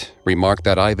Hunt remarked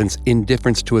that Ivan's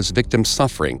indifference to his victim's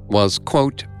suffering was,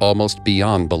 quote, almost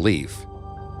beyond belief.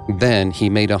 Then he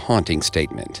made a haunting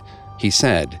statement. He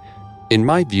said, "In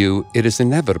my view, it is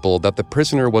inevitable that the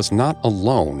prisoner was not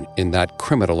alone in that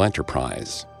criminal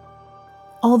enterprise."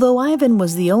 Although Ivan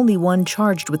was the only one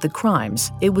charged with the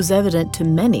crimes, it was evident to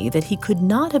many that he could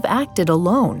not have acted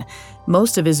alone.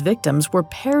 Most of his victims were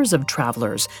pairs of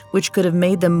travelers, which could have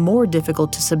made them more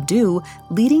difficult to subdue,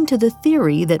 leading to the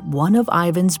theory that one of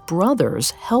Ivan's brothers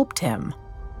helped him.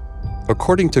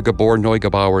 According to Gabor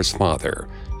Neugebauer's father,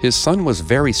 his son was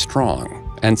very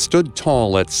strong and stood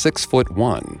tall at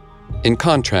 6'1". In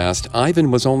contrast, Ivan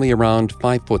was only around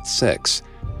 5'6",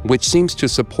 which seems to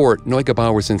support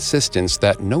Neugebauer's insistence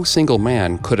that no single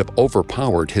man could have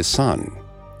overpowered his son.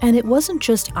 And it wasn't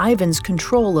just Ivan's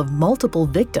control of multiple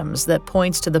victims that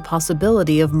points to the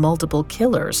possibility of multiple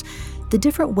killers. The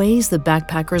different ways the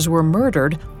backpackers were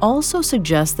murdered also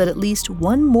suggest that at least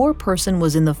one more person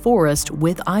was in the forest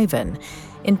with Ivan.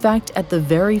 In fact, at the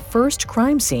very first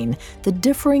crime scene, the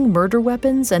differing murder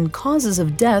weapons and causes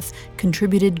of death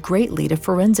contributed greatly to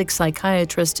forensic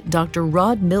psychiatrist Dr.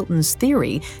 Rod Milton's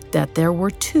theory that there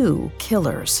were 2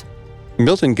 killers.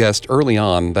 Milton guessed early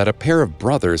on that a pair of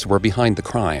brothers were behind the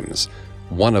crimes,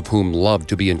 one of whom loved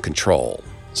to be in control,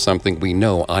 something we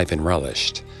know Ivan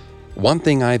relished. One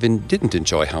thing Ivan didn't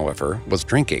enjoy, however, was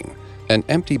drinking, and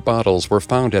empty bottles were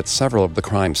found at several of the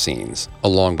crime scenes,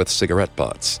 along with cigarette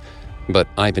butts. But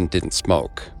Ivan didn't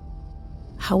smoke.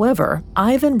 However,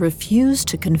 Ivan refused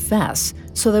to confess,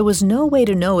 so there was no way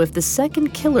to know if the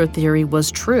second killer theory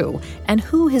was true and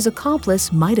who his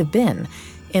accomplice might have been.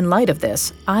 In light of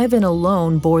this, Ivan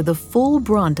alone bore the full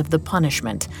brunt of the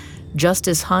punishment.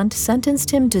 Justice Hunt sentenced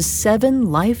him to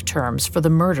 7 life terms for the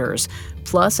murders,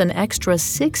 plus an extra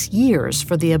 6 years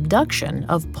for the abduction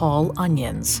of Paul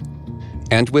Onions.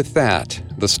 And with that,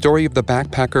 the story of the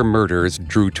backpacker murders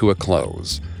drew to a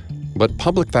close. But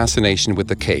public fascination with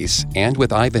the case and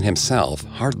with Ivan himself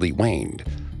hardly waned.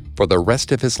 For the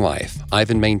rest of his life,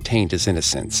 Ivan maintained his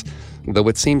innocence, though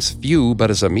it seems few but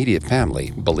his immediate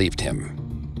family believed him.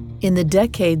 In the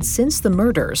decades since the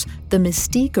murders, the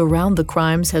mystique around the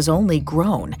crimes has only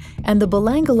grown, and the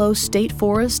Belangolo State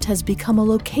Forest has become a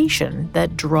location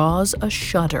that draws a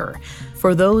shudder.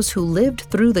 For those who lived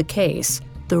through the case,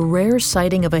 the rare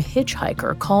sighting of a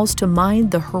hitchhiker calls to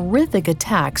mind the horrific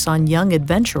attacks on young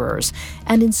adventurers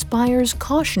and inspires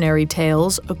cautionary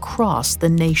tales across the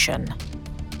nation.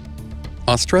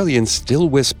 Australians still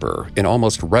whisper in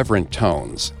almost reverent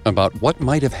tones about what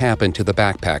might have happened to the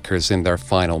backpackers in their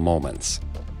final moments.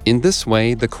 In this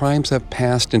way, the crimes have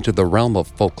passed into the realm of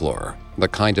folklore, the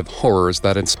kind of horrors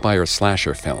that inspire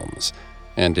slasher films.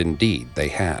 And indeed, they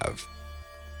have.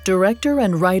 Director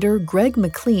and writer Greg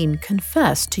McLean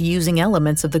confessed to using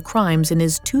elements of the crimes in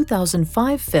his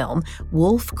 2005 film,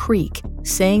 Wolf Creek,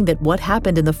 saying that what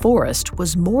happened in the forest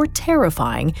was more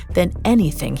terrifying than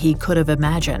anything he could have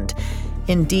imagined.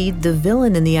 Indeed, the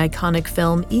villain in the iconic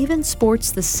film even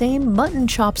sports the same mutton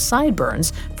chop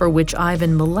sideburns for which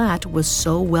Ivan Milat was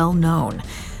so well known.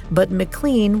 But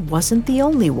McLean wasn't the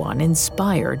only one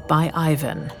inspired by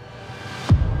Ivan.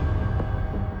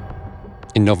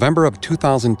 In November of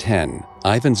 2010,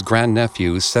 Ivan's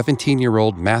grandnephew,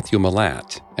 17-year-old Matthew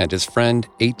Milat, and his friend,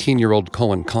 18-year-old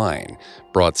Cohen Klein,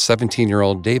 brought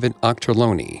 17-year-old David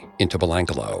Ochterlony into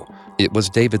Belangolo. It was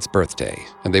David's birthday,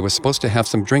 and they were supposed to have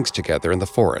some drinks together in the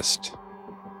forest.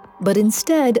 But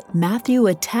instead, Matthew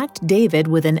attacked David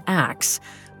with an axe.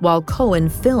 While Cohen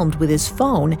filmed with his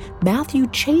phone, Matthew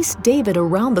chased David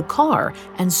around the car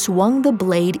and swung the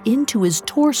blade into his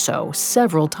torso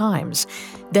several times.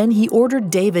 Then he ordered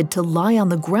David to lie on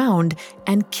the ground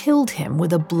and killed him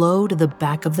with a blow to the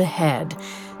back of the head.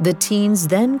 The teens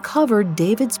then covered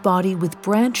David's body with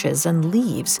branches and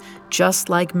leaves, just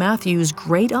like Matthew's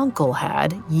great-uncle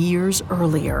had years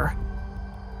earlier.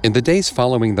 In the days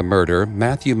following the murder,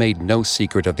 Matthew made no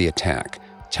secret of the attack,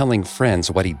 telling friends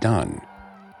what he'd done.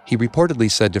 He reportedly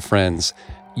said to friends,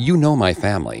 "You know my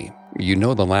family. You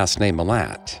know the last name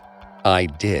Malat. I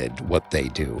did what they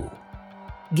do."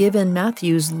 Given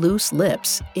Matthew's loose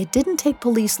lips, it didn't take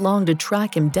police long to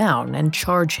track him down and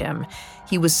charge him.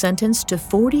 He was sentenced to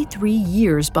 43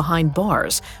 years behind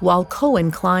bars, while Cohen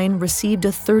Klein received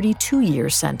a 32-year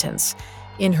sentence.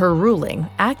 In her ruling,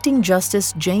 Acting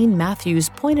Justice Jane Matthews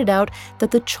pointed out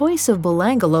that the choice of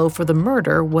Belangolo for the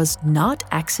murder was not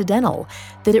accidental,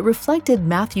 that it reflected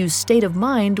Matthews' state of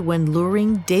mind when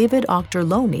luring David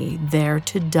Auchterlonie there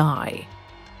to die.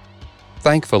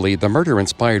 Thankfully, the murder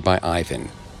inspired by Ivan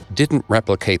didn't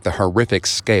replicate the horrific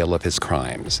scale of his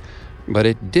crimes, but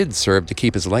it did serve to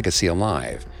keep his legacy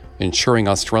alive, ensuring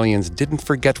Australians didn't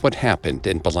forget what happened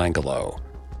in Belangolo.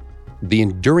 The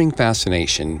enduring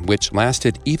fascination, which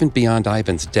lasted even beyond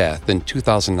Ivan's death in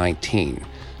 2019,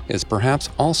 is perhaps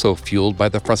also fueled by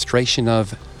the frustration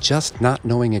of just not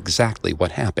knowing exactly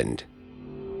what happened.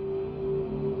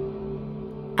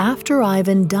 After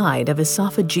Ivan died of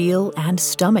esophageal and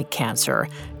stomach cancer,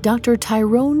 Dr.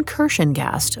 Tyrone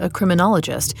Kirschengast, a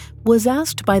criminologist, was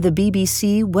asked by the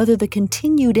BBC whether the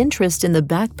continued interest in the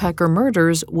backpacker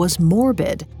murders was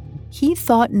morbid. He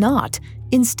thought not.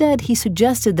 Instead, he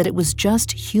suggested that it was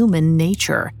just human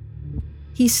nature.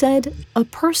 He said, "A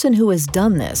person who has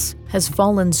done this has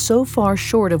fallen so far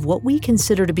short of what we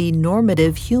consider to be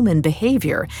normative human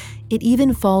behavior, it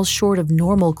even falls short of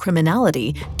normal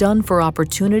criminality done for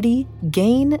opportunity,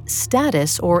 gain,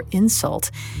 status, or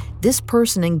insult. This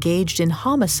person engaged in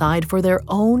homicide for their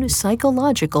own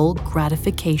psychological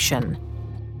gratification."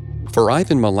 For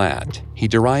Ivan Malat, he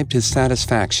derived his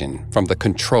satisfaction from the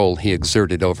control he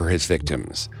exerted over his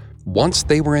victims. Once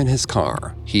they were in his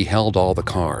car, he held all the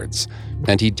cards,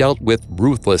 and he dealt with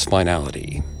ruthless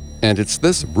finality. And it's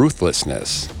this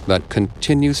ruthlessness that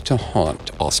continues to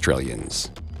haunt Australians.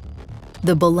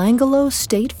 The Belangolo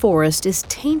State Forest is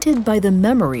tainted by the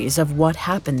memories of what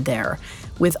happened there.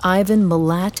 With Ivan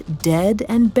Malat dead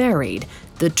and buried,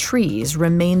 the trees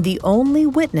remain the only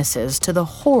witnesses to the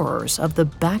horrors of the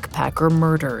backpacker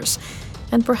murders.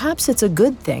 And perhaps it's a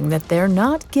good thing that they're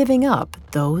not giving up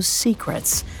those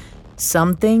secrets.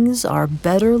 Some things are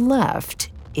better left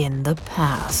in the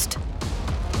past.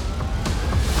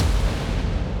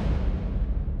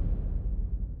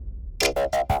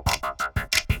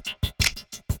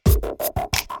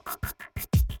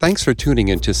 Thanks for tuning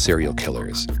into Serial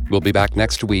Killers. We'll be back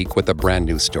next week with a brand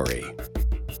new story.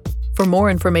 For more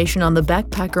information on the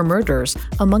backpacker murders,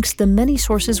 amongst the many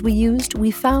sources we used, we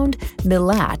found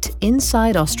Malat,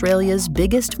 Inside Australia's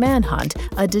Biggest Manhunt,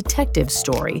 a detective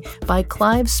story by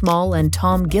Clive Small and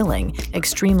Tom Gilling,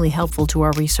 extremely helpful to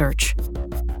our research.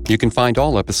 You can find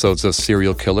all episodes of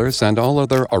Serial Killers and all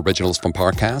other originals from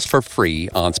Parcast for free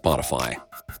on Spotify.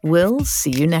 We'll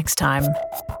see you next time.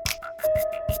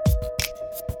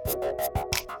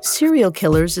 Serial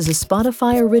Killers is a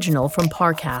Spotify original from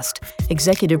Parcast.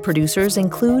 Executive producers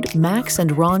include Max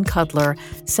and Ron Cutler.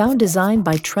 Sound design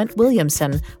by Trent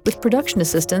Williamson, with production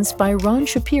assistance by Ron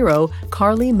Shapiro,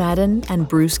 Carly Madden, and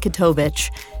Bruce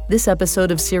Kitovich. This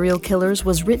episode of Serial Killers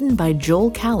was written by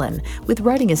Joel Callan, with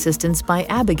writing assistance by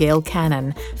Abigail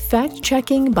Cannon,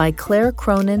 fact-checking by Claire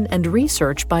Cronin, and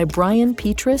research by Brian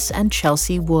Petrus and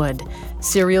Chelsea Wood.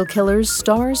 Serial Killers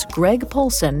stars Greg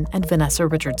Polson and Vanessa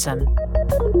Richardson.